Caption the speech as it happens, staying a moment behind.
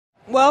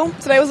Well,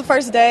 today was the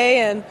first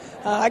day, and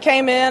I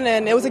came in,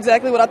 and it was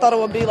exactly what I thought it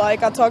would be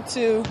like. I talked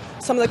to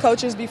some of the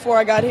coaches before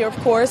I got here, of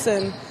course,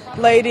 and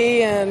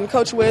Lady and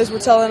Coach Wiz were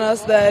telling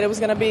us that it was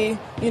going to be,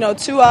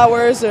 2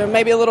 hours or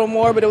maybe a little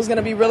more, but it was going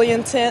to be really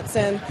intense,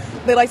 and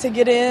they like to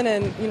get in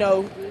and,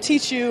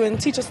 teach you and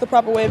teach us the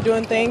proper way of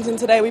doing things. And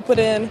today we put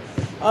in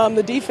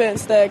the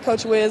defense that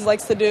Coach Wiz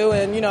likes to do,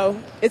 and,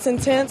 it's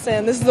intense,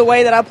 and this is the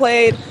way that I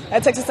played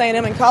at Texas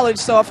A&M in college,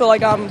 so I feel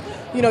like I'm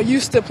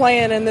used to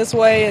playing in this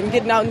way and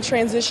getting out in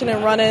transition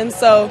and running.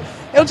 So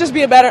it'll just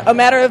be a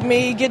matter of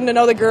me getting to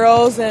know the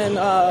girls and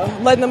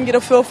letting them get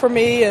a feel for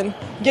me and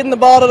getting the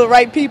ball to the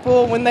right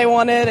people when they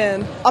want it.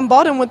 And I'm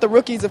bought in with the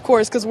rookies, of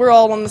course, because we're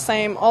all on the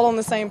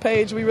same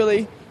page. We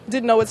really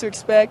didn't know what to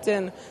expect,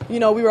 and we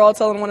were all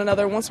telling one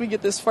another, once we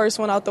get this first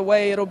one out the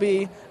way, it'll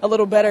be a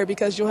little better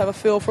because you'll have a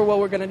feel for what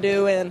we're going to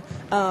do. And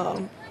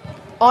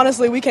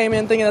honestly, we came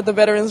in thinking that the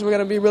veterans were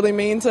going to be really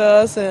mean to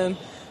us and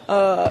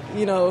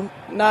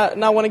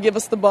not want to give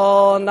us the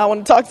ball and not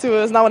want to talk to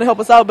us, not want to help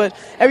us out, but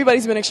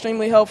everybody's been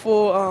extremely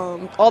helpful.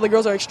 All the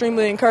girls are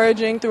extremely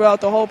encouraging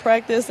throughout the whole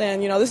practice,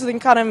 and this is the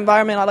kind of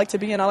environment I like to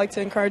be in. I like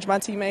to encourage my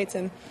teammates,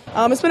 and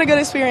it's been a good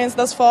experience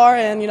thus far,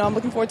 and I'm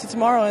looking forward to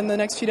tomorrow and the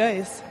next few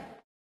days.